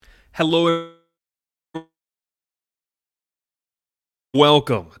Hello,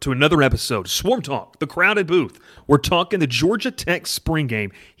 welcome to another episode of Swarm Talk, the Crowded Booth. We're talking the Georgia Tech spring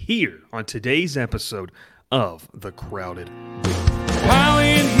game here on today's episode of the Crowded Booth. Pile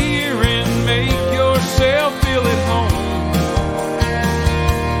in here and make yourself feel at home.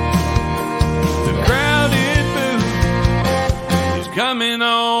 The Crowded Booth is coming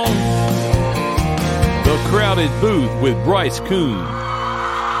on. The Crowded Booth with Bryce Coon.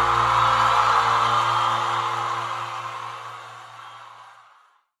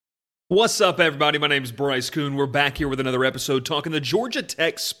 What's up, everybody? My name is Bryce Coon. We're back here with another episode talking the Georgia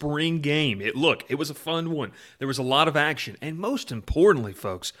Tech spring game. It was a fun one. There was a lot of action. And most importantly,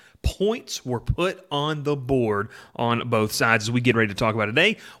 folks, points were put on the board on both sides as we get ready to talk about it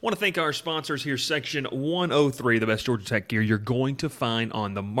today. I want to thank our sponsors here, Section 103, the best Georgia Tech gear you're going to find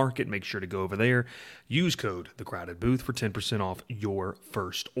on the market. Make sure to go over there. Use code The Crowded Booth for 10% off your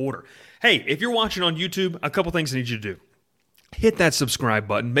first order. Hey, if you're watching on YouTube, a couple things I need you to do. Hit that subscribe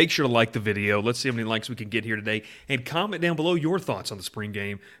button. Make sure to like the video. Let's see how many likes we can get here today. And comment down below your thoughts on the spring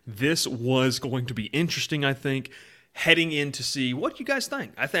game. This was going to be interesting, I think, heading in to see what you guys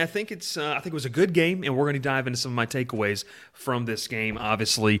think. I think it was a good game, and we're going to dive into some of my takeaways from this game.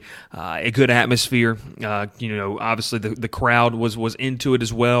 Obviously, a good atmosphere. Obviously the crowd was into it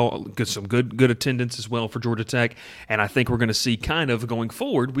as well. Some good attendance as well for Georgia Tech. And I think we're going to see kind of going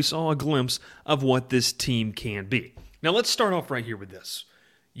forward, we saw a glimpse of what this team can be. Now, let's start off right here with this.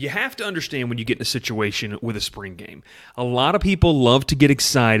 You have to understand when you get in a situation with a spring game. A lot of people love to get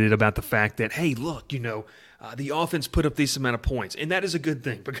excited about the fact that, hey, look, the offense put up this amount of points. And that is a good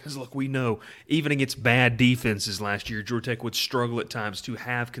thing because, look, we know even against bad defenses last year, Georgia Tech would struggle at times to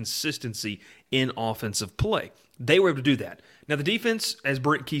have consistency in offensive play. They were able to do that. Now, the defense, as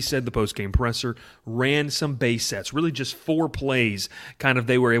Brent Key said in the postgame presser, ran some base sets, really just 4 plays kind of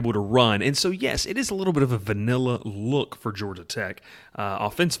they were able to run. And so, yes, it is a little bit of a vanilla look for Georgia Tech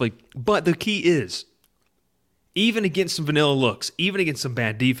offensively. But the key is, even against some vanilla looks, even against some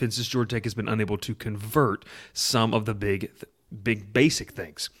bad defenses, Georgia Tech has been unable to convert some of the big basic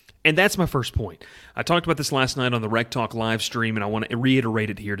things. And that's my first point. I talked about this last night on the Rec Talk live stream, and I want to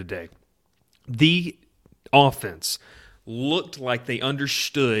reiterate it here today. The offense looked like they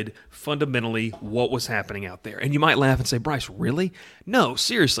understood fundamentally what was happening out there. And you might laugh and say, Bryce, really? No,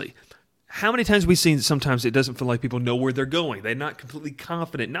 seriously. How many times have we seen that sometimes it doesn't feel like people know where they're going? They're not completely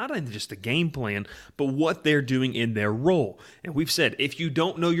confident, not in just the game plan, but what they're doing in their role. And we've said, if you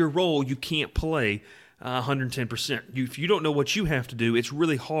don't know your role, you can't play 110%. If you don't know what you have to do, it's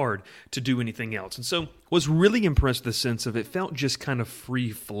really hard to do anything else. And so was really impressed with the sense of it felt just kind of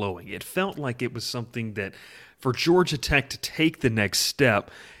free-flowing. It felt like it was something that for Georgia Tech to take the next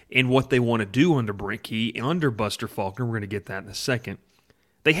step in what they want to do under Brent Key, under Buster Faulkner, we're going to get that in a second,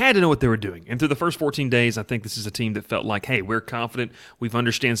 they had to know what they were doing. And through the first 14 days, I think this is a team that felt like, hey, we're confident. We've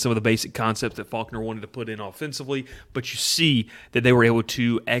understand some of the basic concepts that Faulkner wanted to put in offensively, but you see that they were able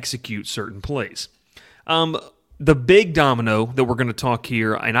to execute certain plays. The big domino that we're going to talk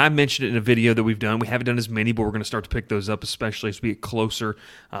here, and I mentioned it in a video that we've done. We haven't done as many, but we're going to start to pick those up, especially as we get closer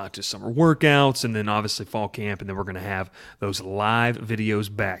to summer workouts and then obviously fall camp, and then we're going to have those live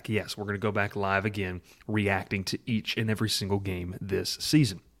videos back. Yes, we're going to go back live again, reacting to each and every single game this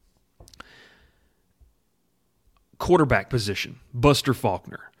season. Quarterback position, Buster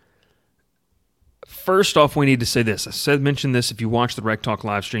Faulkner. First off, we need to say this. I mentioned this. If you watch the Rec Talk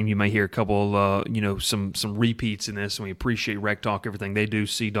live stream, you may hear a couple, some repeats in this, and we appreciate Rec Talk, everything they do.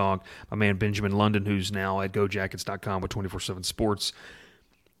 Sea-Dog, my man Benjamin London, who's now at GoJackets.com with 24/7 Sports.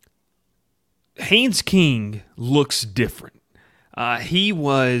 Haynes King looks different. He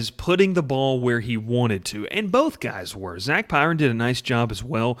was putting the ball where he wanted to, and both guys were. Zach Pyron did a nice job as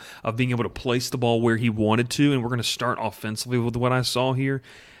well of being able to place the ball where he wanted to, and we're going to start offensively with what I saw here.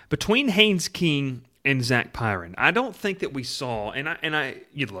 Between Haynes King and Zach Pyron, I don't think that we saw,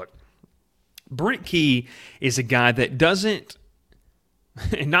 look, Brent Key is a guy that doesn't,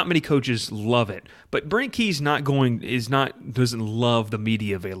 and not many coaches love it, but Brent Key doesn't love the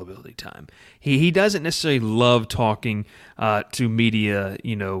media availability time. He doesn't necessarily love talking to media,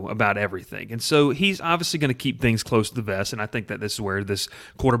 about everything. And so he's obviously going to keep things close to the vest, and I think that this is where this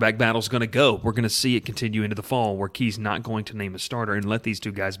quarterback battle is going to go. We're going to see it continue into the fall where Key's not going to name a starter and let these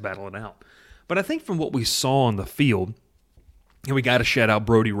two guys battle it out. But I think from what we saw on the field, and we got to shout out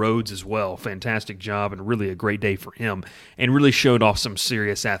Brody Rhodes as well. Fantastic job and really a great day for him, and really showed off some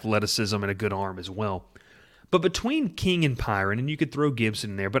serious athleticism and a good arm as well. But between King and Pyron, and you could throw Gibson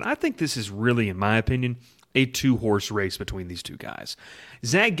in there, but I think this is really, in my opinion, a 2-horse race between these two guys.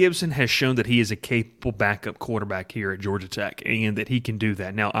 Zach Gibson has shown that he is a capable backup quarterback here at Georgia Tech and that he can do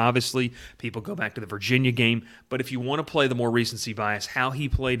that. Now, obviously, people go back to the Virginia game, but if you want to play the more recency bias, how he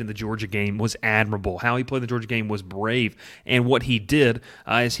played in the Georgia game was admirable. How he played in the Georgia game was brave, and what he did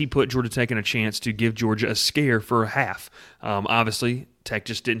is he put Georgia Tech in a chance to give Georgia a scare for a half. Obviously, Tech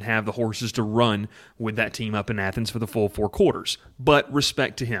just didn't have the horses to run with that team up in Athens for the full 4 quarters. But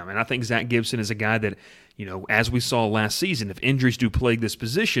respect to him. And I think Zach Gibson is a guy that, as we saw last season, if injuries do plague this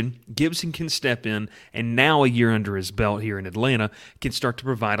position, Gibson can step in, and now a year under his belt here in Atlanta, can start to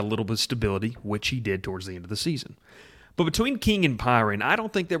provide a little bit of stability, which he did towards the end of the season. But between King and Pyron, I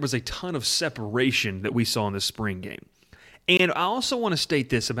don't think there was a ton of separation that we saw in this spring game. And I also want to state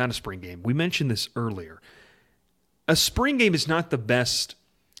this about a spring game. We mentioned this earlier. A spring game is not the best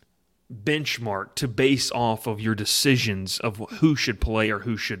benchmark to base off of your decisions of who should play or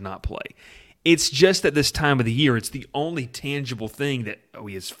who should not play. It's just at this time of the year, it's the only tangible thing that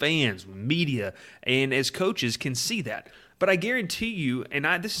we as fans, media, and as coaches can see that. But I guarantee you, and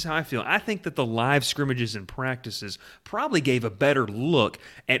this is how I feel, I think that the live scrimmages and practices probably gave a better look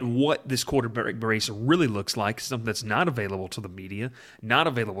at what this quarterback race really looks like, something that's not available to the media, not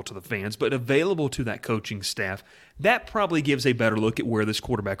available to the fans, but available to that coaching staff. That probably gives a better look at where this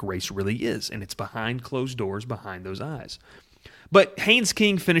quarterback race really is, and it's behind closed doors, behind those eyes. But Haynes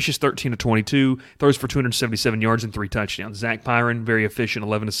King finishes 13 of 22, throws for 277 yards and 3 touchdowns. Zach Pyron, very efficient,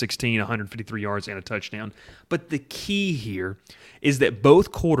 11 of 16, 153 yards and a touchdown. But the key here is that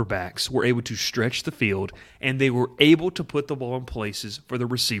both quarterbacks were able to stretch the field, and they were able to put the ball in places for the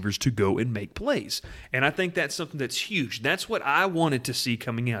receivers to go and make plays. And I think that's something that's huge. That's what I wanted to see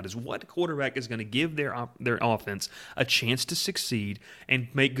coming out, is what quarterback is going to give their offense a chance to succeed and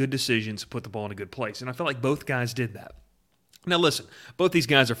make good decisions, put the ball in a good place. And I felt like both guys did that. Now listen, both these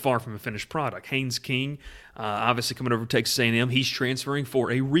guys are far from a finished product. Haynes King, obviously coming over to Texas A&M, he's transferring for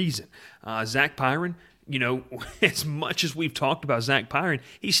a reason. Zach Pyron, as much as we've talked about Zach Pyron,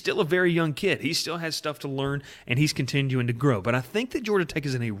 he's still a very young kid. He still has stuff to learn, and he's continuing to grow. But I think that Georgia Tech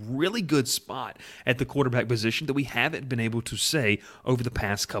is in a really good spot at the quarterback position that we haven't been able to say over the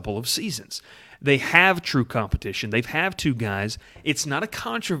past couple of seasons. They have true competition. They have 2 guys. It's not a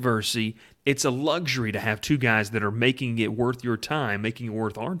controversy. It's a luxury to have 2 guys that are making it worth your time, making it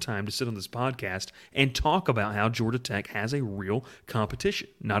worth our time to sit on this podcast and talk about how Georgia Tech has a real competition.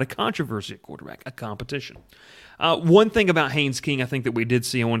 Not a controversy at quarterback, a competition. One thing about Haynes King I think that we did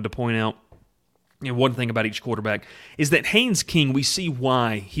see, I wanted to point out, one thing about each quarterback is that Haynes King, we see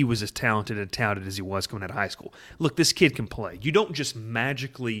why he was as talented and touted as he was coming out of high school. Look, this kid can play. You don't just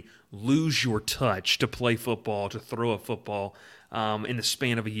magically lose your touch to play football, to throw a football in the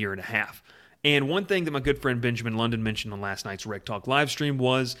span of a year and a half. And one thing that my good friend Benjamin London mentioned on last night's Rec Talk live stream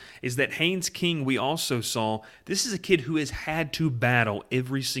is that Haynes King, we also saw, this is a kid who has had to battle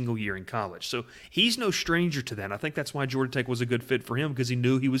every single year in college. So he's no stranger to that. I think that's why Georgia Tech was a good fit for him, because he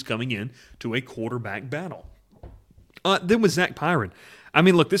knew he was coming in to a quarterback battle. Then with Zach Pyron, I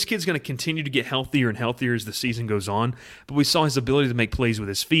mean, look, this kid's going to continue to get healthier and healthier as the season goes on, but we saw his ability to make plays with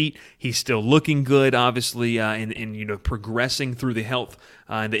his feet. He's still looking good, obviously, and progressing through the health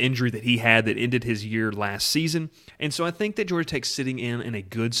and the injury that he had that ended his year last season. And so I think that Georgia Tech's sitting in a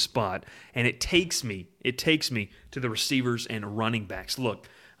good spot, and it takes me to the receivers and running backs. Look,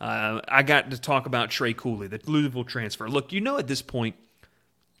 I got to talk about Trey Cooley, the Louisville transfer. Look, at this point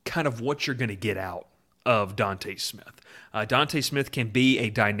kind of what you're going to get out of Dante Smith. Dante Smith can be a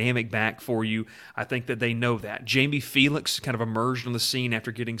dynamic back for you. I think that they know that. Jamie Felix kind of emerged on the scene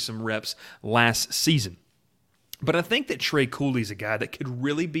after getting some reps last season. But I think that Trey Cooley's a guy that could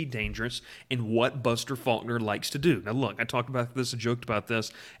really be dangerous in what Buster Faulkner likes to do. Now look, I talked about this, I joked about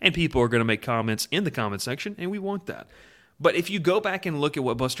this, and people are going to make comments in the comment section, and we want that. But if you go back and look at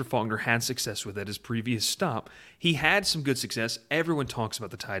what Buster Faulkner had success with at his previous stop, he had some good success. Everyone talks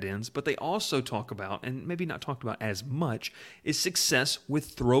about the tight ends, but they also talk about, and maybe not talked about as much, is success with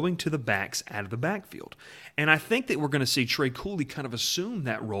throwing to the backs out of the backfield. And I think that we're going to see Trey Cooley kind of assume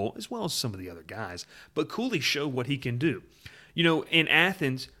that role, as well as some of the other guys. But Cooley showed what he can do. In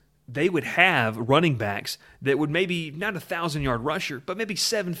Athens, they would have running backs that would maybe not a 1,000-yard rusher, but maybe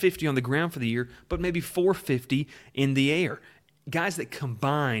 750 on the ground for the year, but maybe 450 in the air. Guys that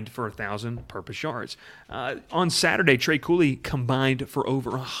combined for 1,000 purpose yards. On Saturday, Trey Cooley combined for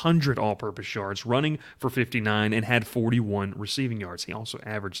over 100 all-purpose yards, running for 59 and had 41 receiving yards. He also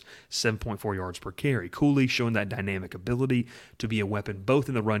averaged 7.4 yards per carry. Cooley showing that dynamic ability to be a weapon both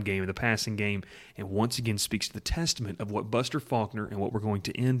in the run game and the passing game, and once again speaks to the testament of what Buster Faulkner and what we're going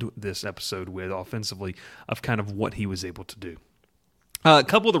to end this episode with offensively of kind of what he was able to do. A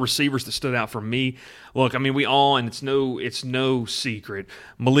couple of the receivers that stood out for me, look, I mean, and it's no secret,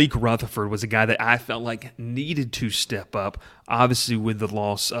 Malik Rutherford was a guy that I felt like needed to step up, obviously with the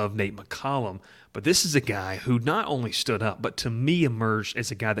loss of Nate McCollum. But this is a guy who not only stood up, but to me emerged as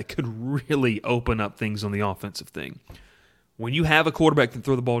a guy that could really open up things on the offensive thing. When you have a quarterback that can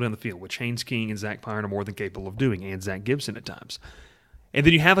throw the ball down the field, which Haynes King and Zach Pyron are more than capable of doing, and Zach Gibson at times, and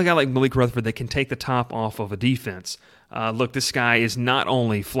then you have a guy like Malik Rutherford that can take the top off of a defense. Look, this guy is not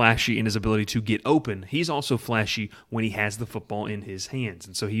only flashy in his ability to get open, he's also flashy when he has the football in his hands.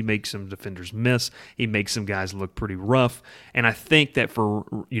 And so he makes some defenders miss. He makes some guys look pretty rough. And I think that for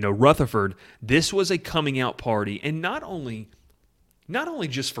Rutherford, this was a coming out party, and not only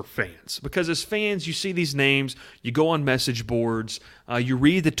just for fans, because as fans, you see these names, you go on message boards, you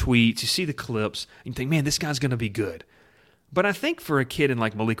read the tweets, you see the clips, and you think, man, this guy's going to be good. But I think for a kid in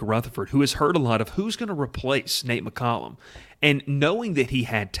like Malik Rutherford, who has heard a lot of who's going to replace Nate McCollum, and knowing that he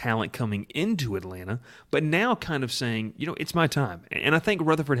had talent coming into Atlanta, but now kind of saying, it's my time. And I think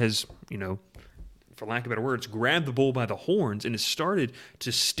Rutherford has, for lack of better words, grabbed the bull by the horns and has started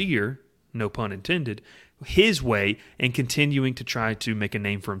to steer, no pun intended, his way and continuing to try to make a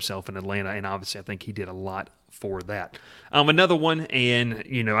name for himself in Atlanta. And obviously I think he did a lot for that. Another one, and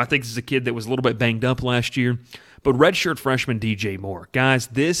I think this is a kid that was a little bit banged up last year, but redshirt freshman DJ Moore. Guys,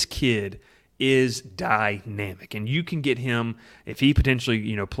 this kid is dynamic, and you can get him if he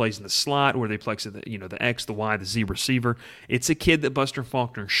potentially plays in the slot, or they flex the X, the Y, the Z receiver. It's a kid that Buster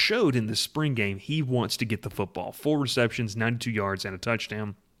Faulkner showed in the spring game he wants to get the football. 4 receptions, 92 yards, and a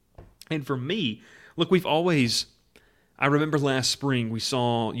touchdown. And for me, look, I remember last spring we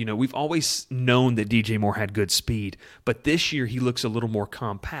saw, we've always known that DJ Moore had good speed, but this year he looks a little more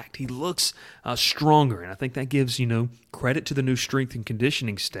compact. He looks stronger, and I think that gives, credit to the new strength and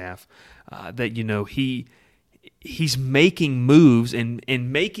conditioning staff that, he's making moves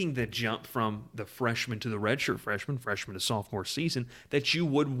and making the jump from the freshman to the redshirt freshman to sophomore season that you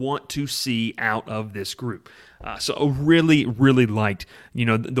would want to see out of this group. So I really, really liked,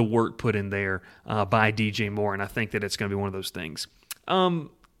 the work put in there by DJ Moore, and I think that it's going to be one of those things.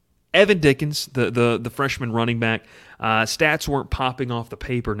 Evan Dickens, the freshman running back, stats weren't popping off the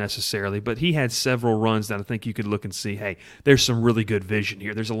paper necessarily, but he had several runs that I think you could look and see, hey, there's some really good vision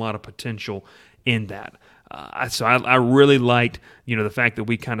here. There's a lot of potential in that. So I really liked, the fact that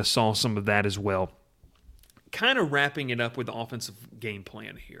we kind of saw some of that as well. Kind of wrapping it up with the offensive game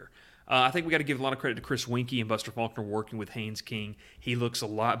plan here. I think we got to give a lot of credit to Chris Weinke and Buster Faulkner working with Haynes King. He looks a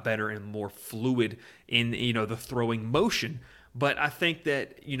lot better and more fluid in, the throwing motion. But I think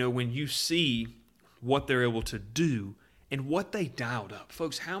that, when you see what they're able to do and what they dialed up.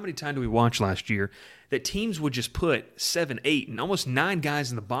 Folks, how many times did we watch last year that teams would just put 7, 8, and almost 9 guys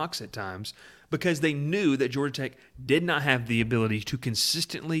in the box at times because they knew that Georgia Tech did not have the ability to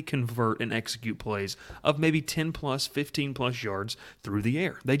consistently convert and execute plays of maybe 10-plus, 15-plus yards through the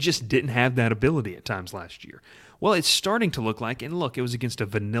air. They just didn't have that ability at times last year. Well, it's starting to look like, and look, it was against a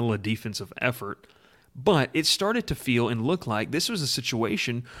vanilla defensive effort, but it started to feel and look like this was a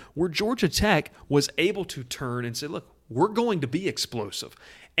situation where Georgia Tech was able to turn and say, look, we're going to be explosive.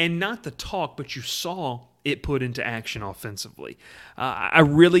 And not the talk, but you saw it put into action offensively. I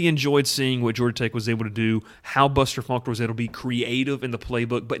really enjoyed seeing what Georgia Tech was able to do, how Buster Faulkner was able to be creative in the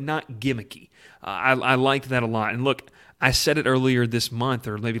playbook, but not gimmicky. I liked that a lot. And look, I said it earlier this month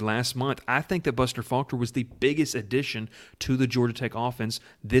or maybe last month, I think that Buster Faulkner was the biggest addition to the Georgia Tech offense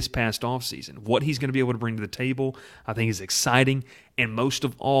this past offseason. What he's going to be able to bring to the table, I think is exciting, and most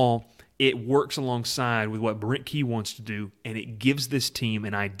of all, it works alongside with what Brent Key wants to do, and it gives this team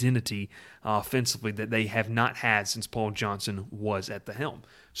an identity offensively that they have not had since Paul Johnson was at the helm.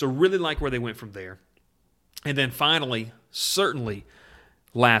 So really like where they went from there. And then finally, certainly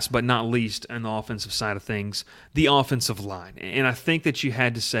last but not least on the offensive side of things, the offensive line. And I think that you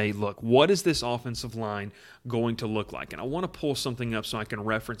had to say, look, what is this offensive line going to look like? And I want to pull something up so I can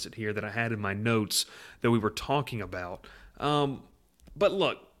reference it here that I had in my notes that we were talking about. But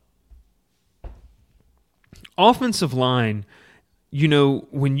look, offensive line,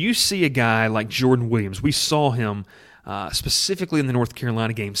 when you see a guy like Jordan Williams, we saw him specifically in the North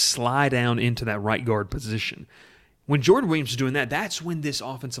Carolina game slide down into that right guard position. When Jordan Williams was doing that, that's when this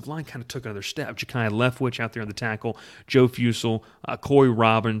offensive line kind of took another step. Ja'Kai Leftwich out there on the tackle, Joe Fusel, Corey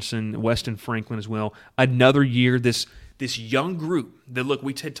Robinson, Weston Franklin as well. Another year, this young group that, look,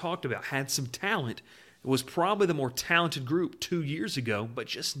 we had talked about, had some talent. It was probably the more talented group 2 years ago, but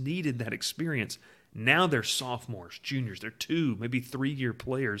just needed that experience. Now they're sophomores, juniors. They're 2, maybe 3-year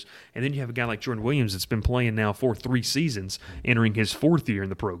players. And then you have a guy like Jordan Williams that's been playing now for 3 seasons, entering his 4th year in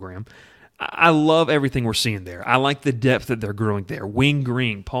the program. I love everything we're seeing there. I like the depth that they're growing there. Wing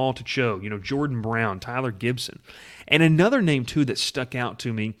Green, Paul Tacho, Jordan Brown, Tyler Gibson. And another name, too, that stuck out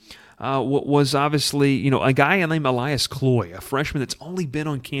to me was obviously, a guy named Elias Cloy, a freshman that's only been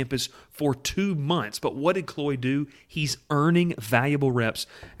on campus for 2 months. But what did Cloy do? He's earning valuable reps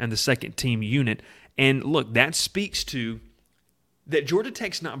in the second-team unit. And look, that speaks to that Georgia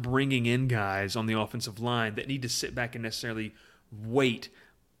Tech's not bringing in guys on the offensive line that need to sit back and necessarily wait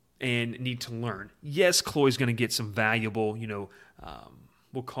and need to learn. Yes, Cloy's going to get some valuable, what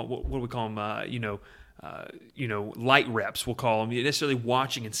do we call them? Light reps, we'll call them, necessarily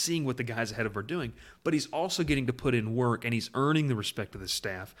watching and seeing what the guys ahead of are doing. But he's also getting to put in work, and he's earning the respect of the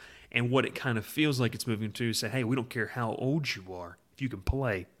staff. And what it kind of feels like it's moving to is say, hey, we don't care how old you are. If you can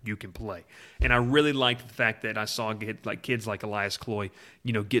play, you can play. And I really liked the fact that I saw kids like Elias Cloy,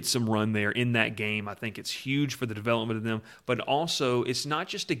 get some run there in that game. I think it's huge for the development of them. But also, it's not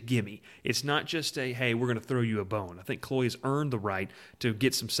just a gimme. It's not just a, hey, we're going to throw you a bone. I think Cloy has earned the right to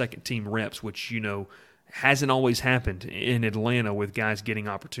get some second-team reps, which, hasn't always happened in Atlanta with guys getting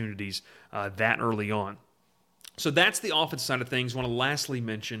opportunities that early on. So that's the offense side of things. I want to lastly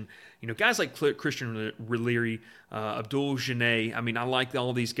mention, guys like Christian Leary, Abdul Janae. I like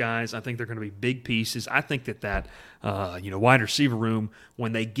all these guys. I think they're going to be big pieces. I think that wide receiver room,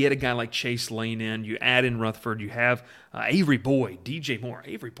 when they get a guy like Chase Lane in, you add in Rutherford, you have Avery Boyd, DJ Moore,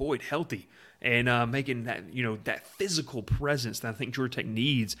 Avery Boyd healthy, and making that, that physical presence that I think Georgia Tech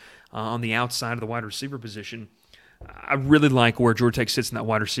needs on the outside of the wide receiver position. I really like where Georgia Tech sits in that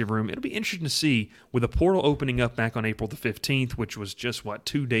wide receiver room. It'll be interesting to see with the portal opening up back on April the 15th, which was just,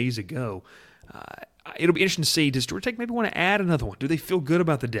 2 days ago. It'll be interesting to see, does Georgia Tech maybe want to add another one? Do they feel good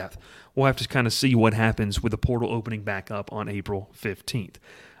about the depth? We'll have to kind of see what happens with the portal opening back up on April 15th.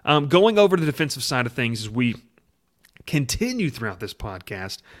 Going over to the defensive side of things as we continue throughout this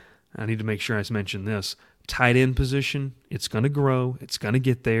podcast, I need to make sure I mention this. Tight end position, it's going to grow. It's going to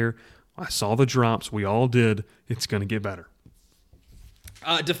get there. I saw the drops. We all did. It's going to get better.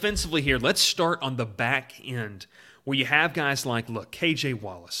 Defensively here, let's start on the back end where you have guys like, KJ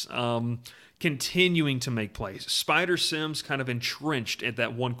Wallace continuing to make plays. Spider Sims kind of entrenched at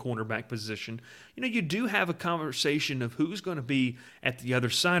that one cornerback position. You do have a conversation of who's going to be at the other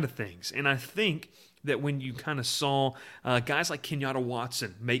side of things. And I think that when you kind of saw guys like Kenyatta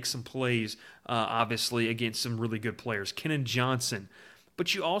Watson make some plays, obviously, against some really good players, Kenan Johnson,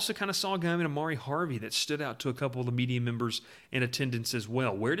 but you also kind of saw a guy named Amari Harvey that stood out to a couple of the media members in attendance as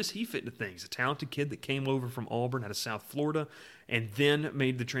well. Where does he fit into things? A talented kid that came over from Auburn out of South Florida and then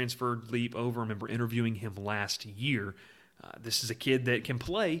made the transfer leap over. I remember interviewing him last year. This is a kid that can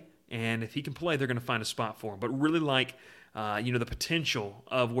play, and if he can play, they're going to find a spot for him. But really like the potential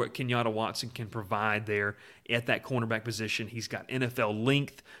of what Kenyatta Watson can provide there at that cornerback position. He's got NFL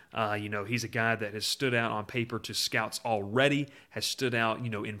length. He's a guy that has stood out on paper to scouts already, has stood out,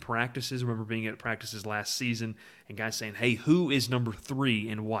 in practices. I remember being at practices last season and guys saying, hey, who is number 3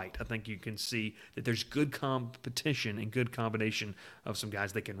 in white? I think you can see that there's good competition and good combination of some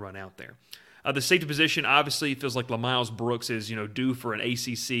guys that can run out there. The safety position, obviously, feels like LaMiles Brooks is, due for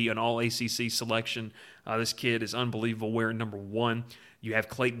an all-ACC selection. This kid is unbelievable wearing number 1. You have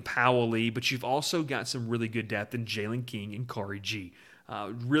Clayton Powell-Lee, but you've also got some really good depth in Jalen King and Kari G.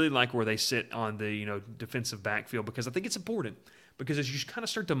 Really like where they sit on the, defensive backfield because I think it's important. Because as you kind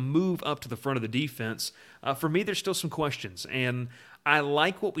of start to move up to the front of the defense, for me, there's still some questions. And I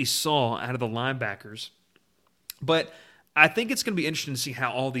like what we saw out of the linebackers, but I think it's going to be interesting to see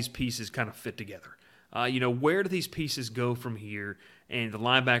how all these pieces kind of fit together. Where do these pieces go from here? And the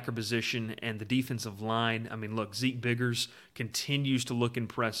linebacker position and the defensive line. Zeke Biggers continues to look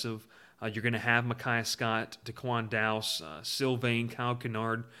impressive. You're going to have Micaiah Scott, Daquan Dowse, Sylvain, Kyle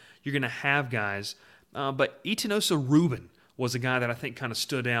Kennard. You're going to have guys. But Itinosa Rubin was a guy that I think kind of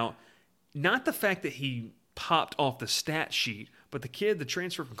stood out. Not the fact that he popped off the stat sheet, but the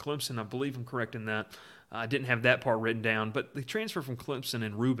transfer from Clemson, I believe I'm correct in that. I didn't have that part written down, but the transfer from Clemson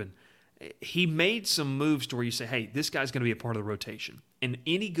and Rubin, he made some moves to where you say, hey, this guy's going to be a part of the rotation. And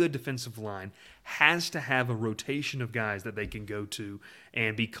any good defensive line has to have a rotation of guys that they can go to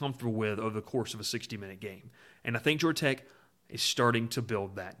and be comfortable with over the course of a 60-minute game. And I think Georgia Tech is starting to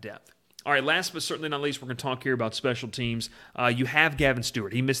build that depth. All right, last but certainly not least, we're going to talk here about special teams. You have Gavin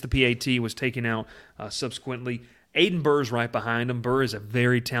Stewart. He missed the PAT, was taken out subsequently. Aiden Burr's right behind him. Burr is a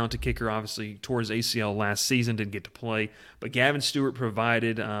very talented kicker, obviously tore his ACL last season, didn't get to play. But Gavin Stewart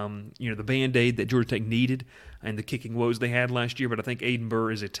provided the Band-Aid that Georgia Tech needed and the kicking woes they had last year. But I think Aiden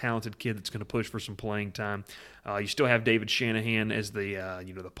Burr is a talented kid that's going to push for some playing time. You still have David Shanahan as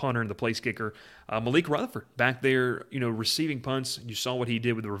the punter and the place kicker. Malik Rutherford back there, receiving punts. You saw what he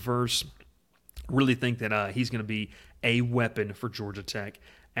did with the reverse. Really think that he's going to be a weapon for Georgia Tech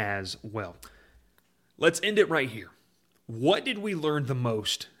as well. Let's end it right here. What did we learn the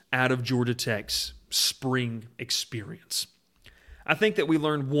most out of Georgia Tech's spring experience? I think that we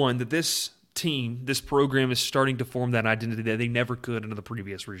learned, one, that this team, this program is starting to form that identity that they never could under the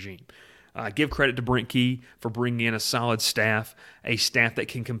previous regime. Give credit to Brent Key for bringing in a solid staff, a staff that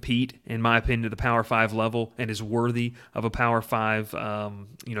can compete, in my opinion, at the Power 5 level and is worthy of a Power 5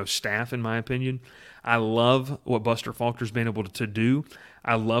 staff, in my opinion. I love what Buster Faulkner's been able to do.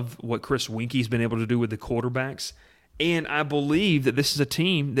 I love what Chris Winke's been able to do with the quarterbacks. And I believe that this is a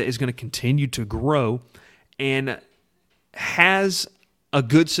team that is going to continue to grow and has a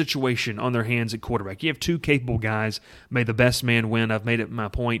good situation on their hands at quarterback. You have two capable guys. May the best man win. I've made it my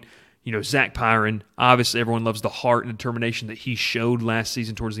point. Zach Pyron, obviously everyone loves the heart and determination that he showed last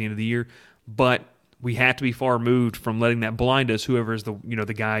season towards the end of the year, but we have to be far removed from letting that blind us, whoever is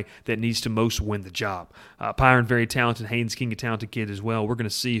the guy that needs to most win the job. Pyron, very talented. Haynes King, a talented kid as well. We're going to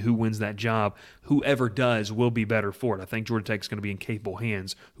see who wins that job. Whoever does will be better for it. I think Georgia Tech is going to be in capable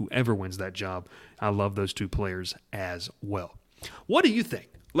hands, whoever wins that job. I love those two players as well. What do you think?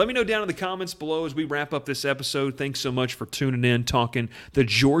 Let me know down in the comments below as we wrap up this episode. Thanks so much for tuning in, talking the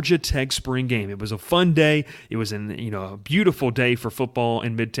Georgia Tech spring game. It was a fun day. It was a beautiful day for football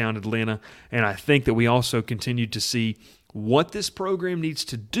in Midtown Atlanta, and I think that we also continued to see what this program needs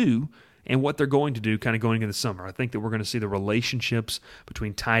to do and what they're going to do kind of going into the summer. I think that we're going to see the relationships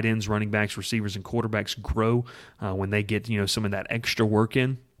between tight ends, running backs, receivers, and quarterbacks grow when they get some of that extra work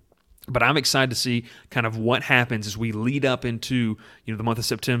in. But I'm excited to see kind of what happens as we lead up into the month of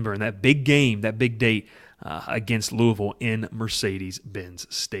September and that big game, that big date against Louisville in Mercedes-Benz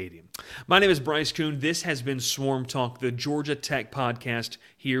Stadium. My name is Bryce Koon. This has been Swarm Talk, the Georgia Tech podcast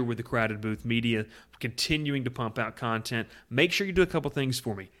here with the Crowded Booth Media, continuing to pump out content. Make sure you do a couple things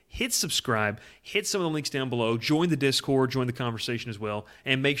for me. Hit subscribe, hit some of the links down below, join the Discord, join the conversation as well,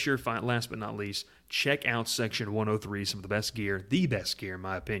 and make sure, last but not least, check out Section 103, some of the best gear, in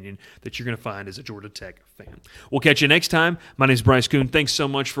my opinion, that you're going to find as a Georgia Tech fan. We'll catch you next time. My name is Bryce Koon. Thanks so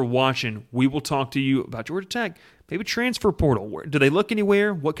much for watching. We will talk to you about Georgia Tech, maybe transfer portal. Do they look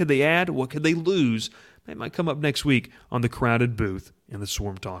anywhere? What could they add? What could they lose? That might come up next week on the Crowded Booth in the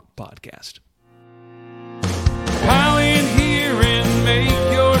Swarm Talk podcast. Pile in here and make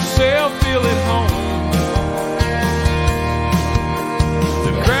yourself feel at home.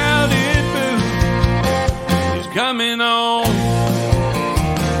 The Crowded Booth is coming on.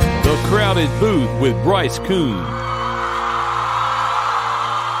 The Crowded Booth with Bryce Koon.